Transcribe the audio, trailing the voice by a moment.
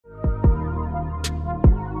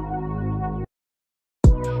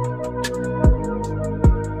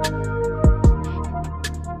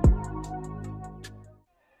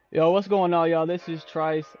Yo, what's going on, y'all? This is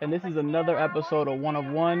Trice, and this is another episode of One of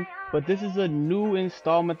One. But this is a new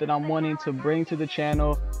installment that I'm wanting to bring to the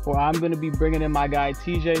channel, where I'm going to be bringing in my guy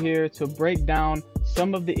TJ here to break down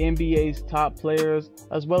some of the NBA's top players,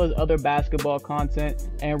 as well as other basketball content,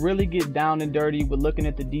 and really get down and dirty with looking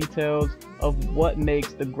at the details of what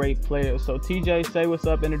makes the great players. So TJ, say what's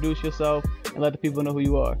up, introduce yourself, and let the people know who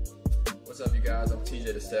you are. What's up, you guys? I'm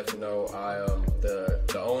TJ Distefano. I am the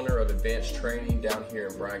owner of Adv4ced Training down here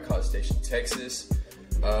in Bryan College Station, Texas.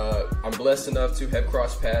 I'm blessed enough to have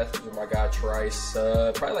crossed paths with my guy Trice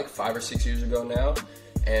probably like 5 or 6 years ago now,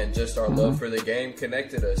 and just our love for the game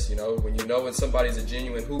connected us. You know when somebody's a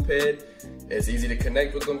genuine hoop head, it's easy to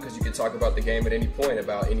connect with them because you can talk about the game at any point,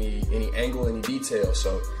 about any angle, any detail.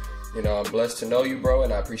 So, I'm blessed to know you, bro,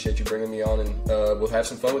 and I appreciate you bringing me on, and we'll have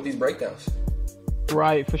some fun with these breakdowns.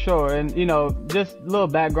 Right, for sure. And just a little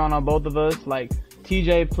background on both of us. Like,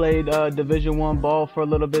 TJ played Division I ball for a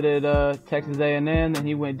little bit at Texas A&M, and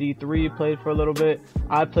he went D3, played for a little bit.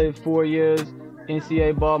 I played 4 years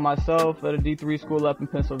NCAA ball myself at a D3 school up in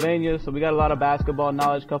Pennsylvania, so we got a lot of basketball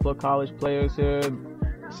knowledge, couple of college players here.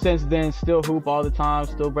 Since then, still hoop all the time,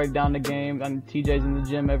 still break down the game. TJ's in the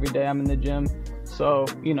gym every day, I'm in the gym. So,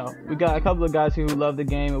 we got a couple of guys here who love the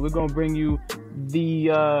game, and we're going to bring you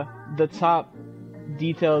the top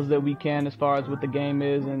details that we can as far as what the game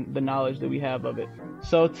is and the knowledge that we have of it.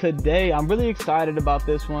 So today I'm really excited about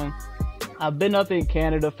this one. I've been up in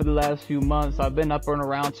Canada for the last few months. I've been up and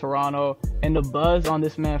around Toronto, and the buzz on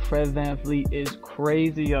this man Fred VanVleet is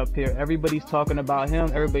crazy up here. Everybody's talking about him.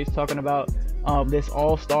 Everybody's talking about this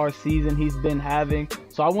all-star season he's been having.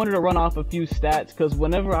 So I wanted to run off a few stats, because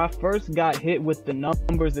whenever I first got hit with the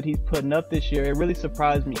numbers that he's putting up this year, it really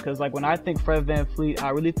surprised me. Because like when I think Fred VanVleet, I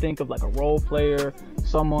really think of like a role player,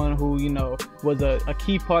 someone who was a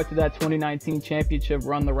key part to that 2019 championship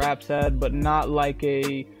run the Raps had, but not like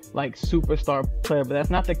a superstar player. But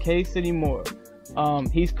that's not the case anymore.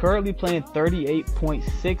 He's currently playing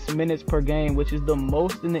 38.6 minutes per game, which is the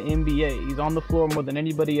most in the NBA. He's on the floor more than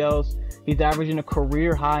anybody else. He's averaging a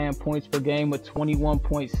career high in points per game with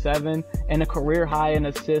 21.7 and a career high in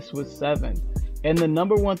assists with 7. And the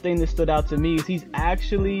number one thing that stood out to me is he's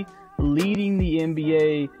actually leading the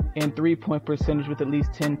NBA in three-point percentage with at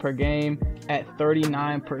least 10 per game at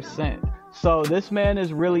 39%. So this man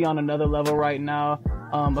is really on another level right now.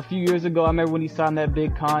 A few years ago, I remember when he signed that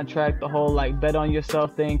big contract, the whole bet on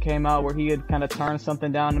yourself thing came out, where he had kind of turned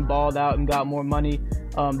something down and balled out and got more money.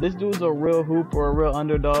 This dude's a real hooper, a real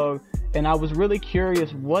underdog, and I was really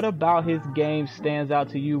curious, what about his game stands out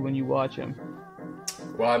to you when you watch him?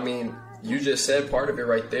 Well, I mean, you just said part of it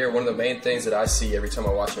right there. One of the main things that I see every time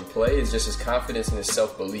I watch him play is just his confidence and his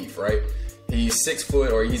self-belief, right? He's 6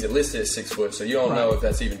 foot, or he's listed as 6 foot, so you don't know if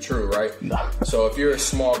that's even true, right? No. So if you're a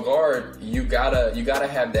small guard, you gotta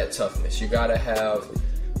have that toughness. You gotta have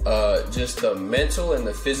just the mental and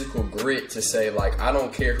the physical grit to say, like, I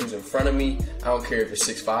don't care who's in front of me. I don't care if you're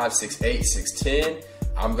 6'5", 6'8", 6'10".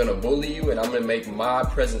 I'm gonna bully you, and I'm gonna make my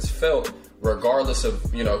presence felt, regardless of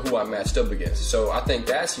who I matched up against. So I think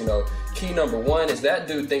that's key number one, is that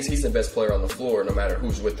dude thinks he's the best player on the floor no matter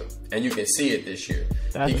who's with him, and you can see it this year.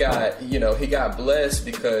 He got blessed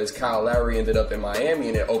because Kyle Lowry ended up in Miami,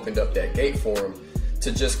 and it opened up that gate for him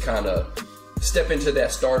to just kind of step into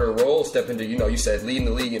that starter role, step into you said leading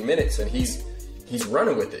the league in minutes, and he's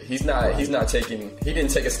running with it. He didn't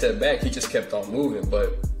take a step back. He just kept on moving.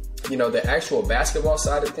 But the actual basketball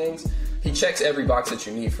side of things, he checks every box that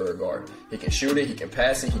you need for a guard. He can shoot it, he can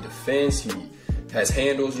pass it, he defends, he has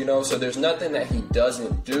handles, so there's nothing that he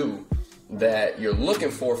doesn't do that you're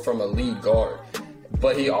looking for from a lead guard.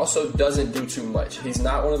 But he also doesn't do too much. He's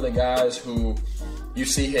not one of the guys who you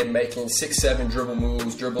see him making 6-7 dribble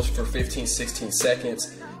moves, dribbles for 15, 16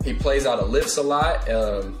 seconds. He plays out of lifts a lot.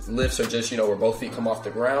 Lifts are just, where both feet come off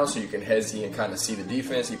the ground, so you can hesitate and kind of see the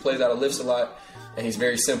defense. He plays out of lifts a lot, and he's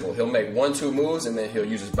very simple. He'll make 1-2 moves, and then he'll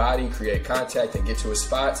use his body, create contact, and get to his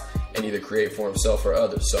spots, and either create for himself or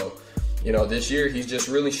others. So, this year he's just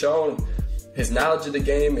really shown his knowledge of the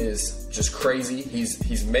game is just crazy.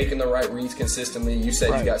 He's making the right reads consistently. You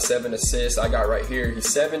said He's got 7 assists. I got right here. He's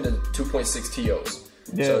 7 to 2.6 TOs.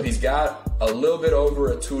 Yeah. So he's got a little bit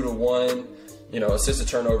over a 2-to-1, assist to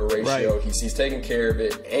turnover ratio. Right. He's taking care of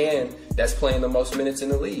it, and that's playing the most minutes in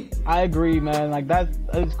the league. I agree, man.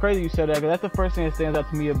 It's crazy you said that, because that's the first thing that stands out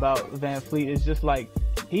to me about VanVleet is just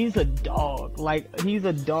he's a dog. He's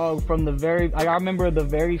a dog from the I remember the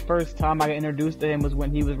very first time I got introduced to him was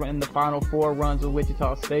when he was running the Final Four runs with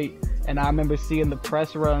Wichita State. And I remember seeing the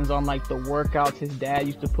press runs on the workouts his dad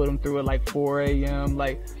used to put him through at 4 a.m.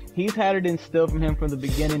 He's had it instilled from him from the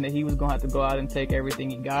beginning that he was going to have to go out and take everything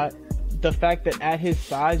he got. the fact that at his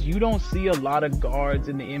size, you don't see a lot of guards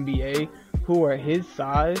in the NBA who are his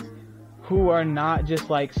size, who are not just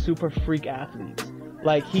like super freak athletes.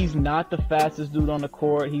 Like, he's not the fastest dude on the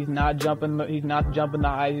court. He's not jumping the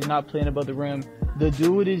ice. He's not playing above the rim. The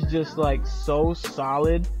dude is just like so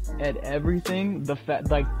solid at everything. The fact,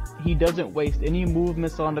 like, he doesn't waste any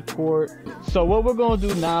movements on the court. So what we're gonna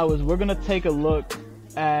do now is we're gonna take a look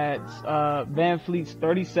at VanVleet's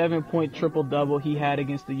 37-point triple-double he had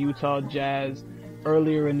against the Utah Jazz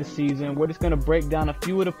earlier in the season. We're just gonna break down a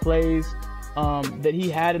few of the plays that he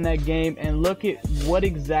had in that game and look at what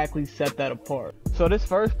exactly set that apart. So this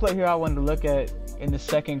first play here I wanted to look at in the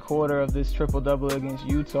second quarter of this triple-double against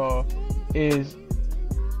Utah is,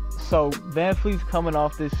 so VanVleet's coming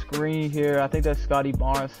off this screen here. I think that's Scotty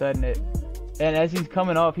Barnes setting it. And as he's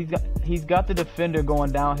coming off, he's got the defender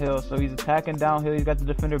going downhill. So he's attacking downhill. He's got the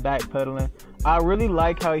defender backpedaling. I really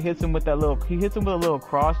like how he hits him with a little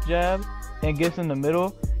cross jab and gets in the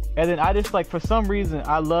middle. And then I just, like, for some reason,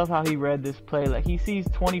 I love how he read this play. Like, he sees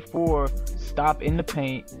 24 stop in the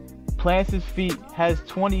paint, plants his feet, has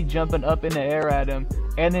 20 jumping up in the air at him,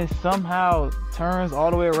 and then somehow turns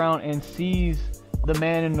all the way around and sees the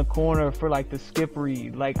man in the corner for, like, the skip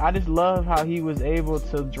read. Like, I just love how he was able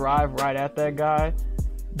to drive right at that guy,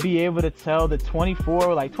 be able to tell that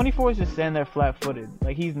 24 is just standing there flat-footed.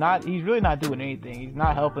 Like, he's really not doing anything. He's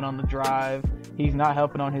not helping on the drive. He's not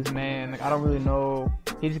helping on his man. Like, I don't really know.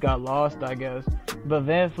 He just got lost, I guess. But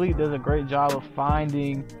VanVleet does a great job of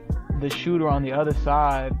finding the shooter on the other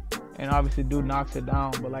side, and obviously dude knocks it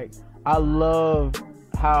down. But, like, I love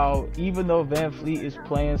how even though VanVleet is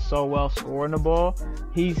playing so well scoring the ball,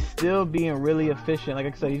 he's still being really efficient. Like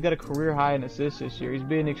I said, he's got a career high in assists this year. He's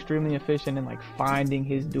being extremely efficient in, like, finding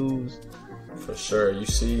his dudes. For sure. You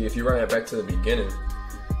see, if you run it back to the beginning,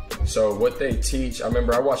 so what they teach, I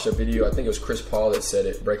remember I watched a video, I think it was Chris Paul that said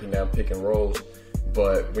it, breaking down pick and rolls.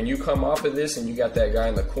 But when you come off of this and you got that guy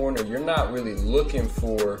in the corner, you're not really looking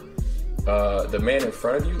for the man in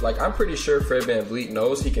front of you. Like, I'm pretty sure Fred VanVleet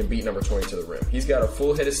knows he can beat number 20 to the rim. He's got a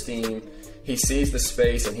full head of steam. He sees the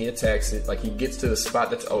space and he attacks it. Like, he gets to the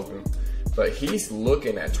spot that's open. But he's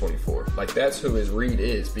looking at 24. Like, that's who his read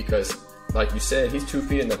is, because, like you said, he's 2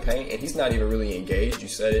 feet in the paint and he's not even really engaged. You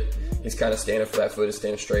said it. He's kind of standing flat-footed,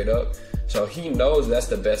 standing straight up. So he knows that's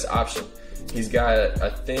the best option. He's got, I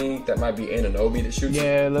think that might be Anunoby that shoots.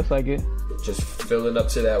 Yeah, it looks like it. Just fill it up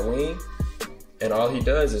to that wing. And all he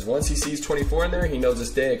does is once he sees 24 in there, he knows it's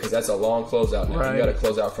dead, because that's a long closeout now. Right. You got to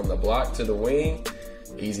close out from the block to the wing.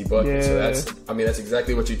 Easy bucket. Yeah. So that's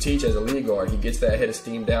exactly what you teach as a lead guard. He gets that head of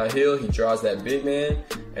steam downhill, he draws that big man,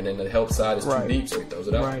 and then the help side is too deep, so he throws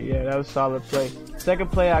it out. Right, yeah, that was a solid play.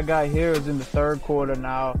 Second play I got here is in the third quarter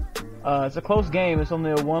now. It's a close game. It's only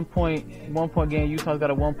a one point game. Utah's got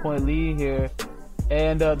a 1-point lead here.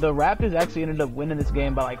 And the Raptors actually ended up winning this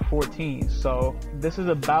game by like 14. So this is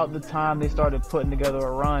about the time they started putting together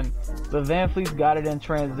a run. But VanVleet's got it in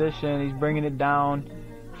transition. He's bringing it down,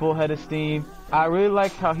 full head of steam. I really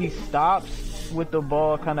like how he stops with the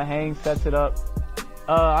ball, kind of hangs, sets it up.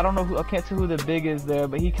 I don't know I can't see who the big is there,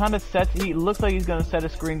 but he kind of he looks like he's going to set a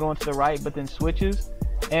screen going to the right, but then switches.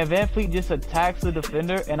 And VanVleet just attacks the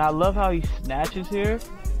defender, and I love how he snatches here.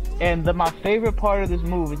 And my favorite part of this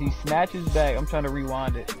move is he snatches back. I'm trying to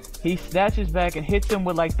rewind it. He snatches back and hits him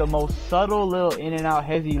with, like, the most subtle little in and out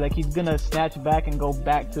hezzy. Like, he's going to snatch back and go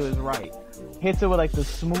back to his right. Hits it with, like, the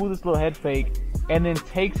smoothest little head fake, and then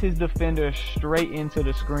takes his defender straight into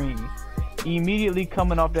the screen. Immediately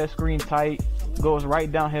coming off that screen tight, goes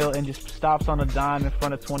right downhill and just stops on a dime in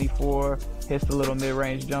front of 24, hits the little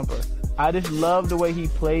mid-range jumper. I just love the way he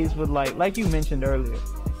plays with, like you mentioned earlier,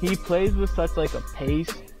 he plays with such, like, a pace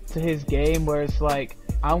to his game where it's like,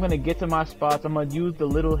 I'm going to get to my spots, I'm going to use the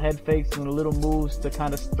little head fakes and the little moves to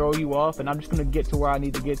kind of throw you off, and I'm just going to get to where I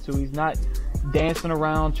need to get to. He's not dancing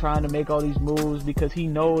around trying to make all these moves, because he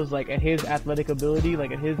knows, like, at his athletic ability,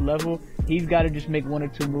 like, at his level, he's got to just make 1 or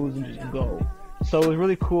 2 moves and just go. So it was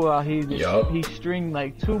really cool how he stringed,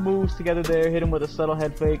 like, 2 moves together there, hit him with a subtle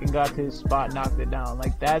head fake and got to his spot, knocked it down.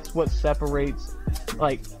 Like, that's what separates,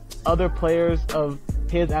 like, other players of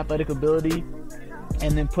his athletic ability,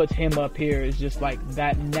 and then puts him up here is just, like,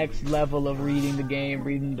 that next level of reading the game,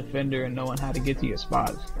 reading the defender, and knowing how to get to your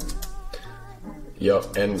spots.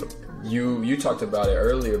 Yep, and you talked about it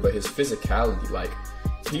earlier, but his physicality, like,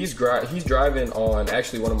 he's driving on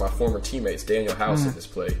actually one of my former teammates, Daniel House, in this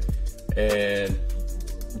play. And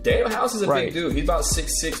Daniel House is a big dude. He's about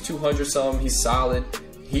 6'6", 200 something. He's solid.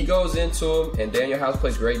 He goes into him, and Daniel House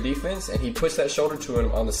plays great defense, and he puts that shoulder to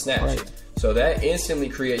him on the snatch. Right. So that instantly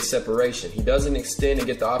creates separation. He doesn't extend and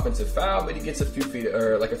get the offensive foul, but he gets a few feet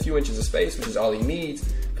or like a few inches of space, which is all he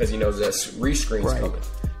needs, because he knows that rescreen's coming.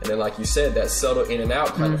 And then, like you said, that subtle in and out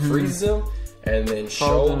kind of freezes him. And then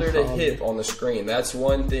shoulder to hip on the screen. That's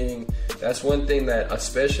one thing that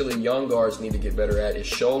especially young guards need to get better at, is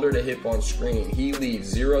shoulder to hip on screen. He leaves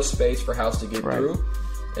zero space for House to get through.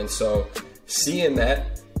 And so seeing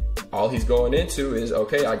that, all he's going into is,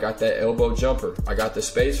 okay, I got that elbow jumper. I got the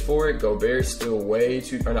space for it. Whiteside's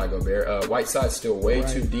still way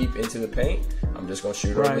too deep into the paint. I'm just going to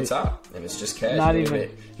shoot over the top. And it's just casual.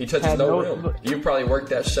 He touches no rim. You probably worked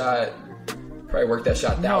that shot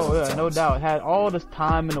thousands of times. No doubt. Had all this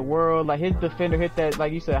time in the world. Like, his defender hit that,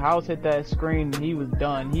 like you said, House hit that screen, and he was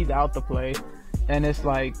done. He's out the play. And it's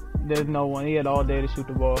like, there's no one. He had all day to shoot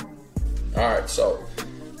the ball. All right, so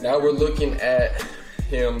now we're looking at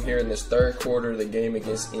him here in this third quarter of the game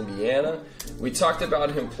against Indiana. We talked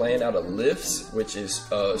about him playing out of lifts, which is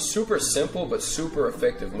a super simple but super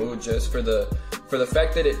effective move, just for the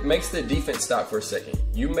fact that it makes the defense stop for a second.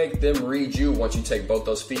 You make them read you once you take both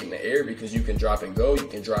those feet in the air, because you can drop and go, you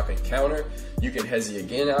can drop and counter, you can hezzy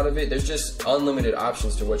again out of it. There's just unlimited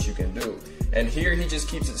options to what you can do. And here he just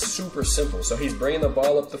keeps it super simple. So he's bringing the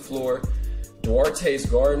ball up the floor. Duarte's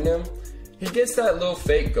guarding him. He gets that little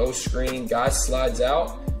fake ghost screen. Guy slides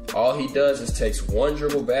out. All he does is takes one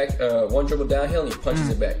dribble downhill, and he punches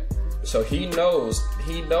it back. So he knows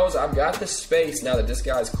I've got the space now that this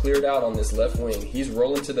guy's cleared out on this left wing. He's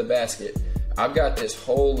rolling to the basket. I've got this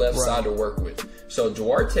whole left side to work with. So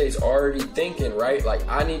Duarte's already thinking, right? Like,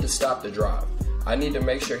 I need to stop the drive. I need to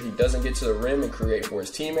make sure he doesn't get to the rim and create for his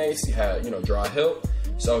teammates. Draw help.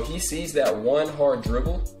 So he sees that one hard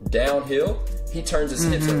dribble downhill. He turns his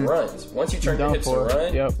hips and runs. Once you turn your hips and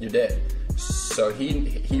run, you're dead. So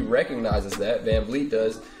he recognizes that. VanVleet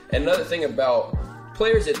does. And another thing about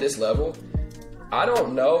players at this level, I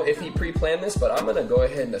don't know if he pre-planned this, but I'm going to go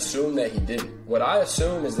ahead and assume that he didn't. What I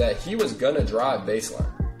assume is that he was going to drive baseline.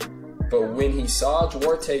 But when he saw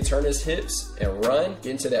Duarte turn his hips and run,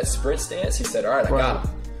 get into that sprint stance, he said, all right, I got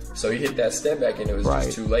him. So he hit that step back, and it was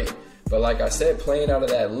just too late. But like I said, playing out of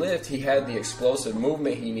that lift, he had the explosive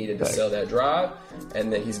movement he needed to sell that drive.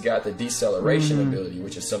 And then he's got the deceleration ability,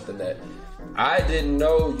 which is something that I didn't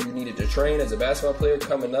know you needed to train as a basketball player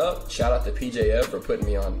coming up. Shout out to PJF for putting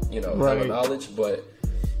me on, hella knowledge. But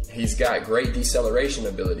he's got great deceleration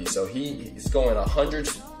ability. So he's going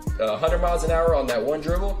 100 miles an hour on that one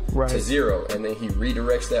dribble to 0. And then he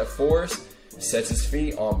redirects that force, sets his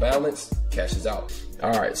feet on balance, cashes out.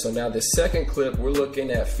 All right, so now the second clip, we're looking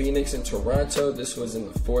at Phoenix and Toronto. This was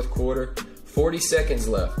in the fourth quarter. 40 seconds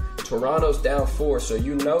left. Toronto's down 4, so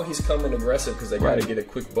you know he's coming aggressive because they got to get a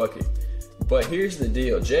quick bucket. But here's the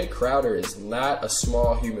deal. Jay Crowder is not a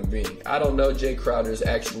small human being. I don't know Jay Crowder's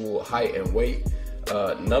actual height and weight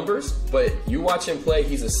numbers, but you watch him play,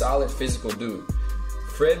 he's a solid physical dude.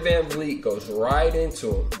 Fred VanVleet goes right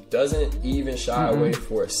into him, doesn't even shy away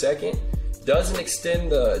for a second, doesn't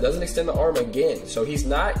extend the arm again. So he's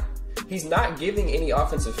not giving any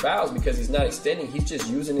offensive fouls because he's not extending. He's just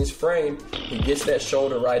using his frame. He gets that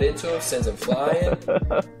shoulder right into him, sends him flying.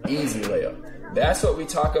 Easy layup. That's what we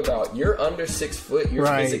talk about. You're under 6 foot. Your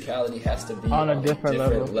physicality has to be on a different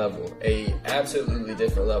level. A absolutely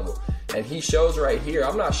different level. And he shows right here,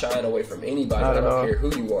 I'm not shying away from anybody. I don't care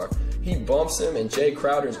who you are. He bumps him, and Jay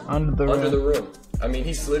Crowder's under the rim. I mean,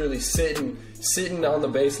 he's literally sitting on the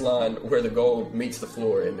baseline where the goal meets the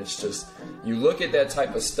floor. And it's just, you look at that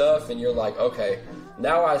type of stuff and you're like, okay,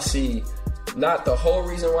 now I see not the whole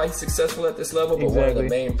reason why he's successful at this level, but one of the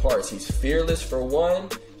main parts. He's fearless for one,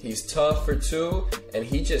 he's tough for two, and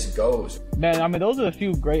he just goes. Man, I mean, those are a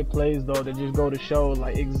few great plays, though, that just go to show,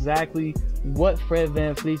 like, exactly what Fred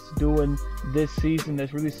VanVleet's doing this season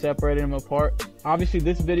that's really separated him apart. Obviously,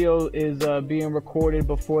 this video is being recorded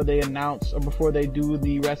before they announce or before they do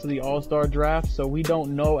the rest of the All-Star draft, so we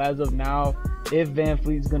don't know as of now if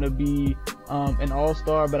VanVleet's going to be an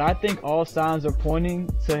All-Star, but I think all signs are pointing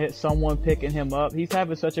to someone picking him up. He's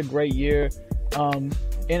having such a great year. On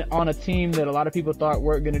a team that a lot of people thought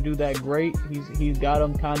weren't going to do that great. He's got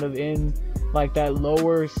them kind of in like that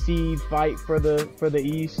lower seed fight for the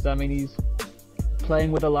East. I mean, he's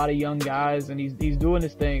playing with a lot of young guys, and he's doing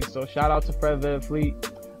his thing. So shout out to Fred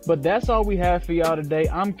VanVleet. But that's all we have for y'all today.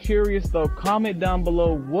 I'm curious though, comment down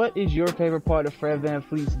below, what is your favorite part of Fred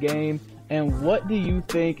VanVleet's game? And what do you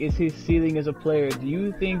think is his ceiling as a player? Do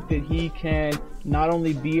you think that he can not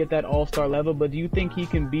only be at that all-star level, but do you think he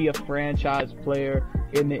can be a franchise player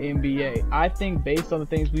in the NBA? I think based on the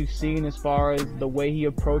things we've seen as far as the way he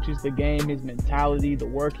approaches the game, his mentality, the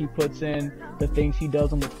work he puts in, the things he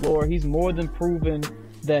does on the floor, he's more than proven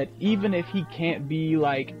that even if he can't be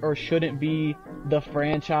like, or shouldn't be the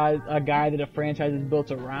franchise, a guy that a franchise is built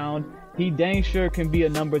around, he dang sure can be a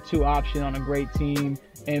number 2 option on a great team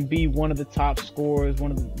and be one of the top scorers,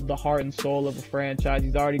 one of the heart and soul of a franchise.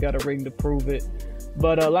 He's already got a ring to prove it.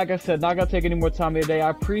 But like I said, not going to take any more time today.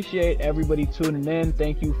 I appreciate everybody tuning in.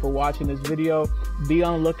 Thank you for watching this video. Be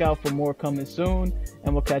on the lookout for more coming soon,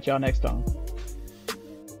 and we'll catch y'all next time.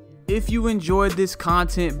 If you enjoyed this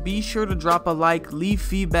content, be sure to drop a like, leave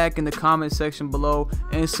feedback in the comment section below,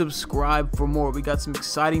 and subscribe for more. We got some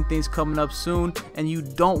exciting things coming up soon, and you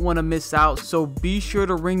don't want to miss out. So be sure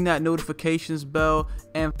to ring that notifications bell,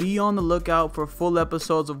 and be on the lookout for full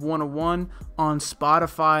episodes of 101 on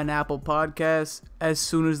Spotify and Apple Podcasts as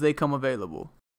soon as they come available.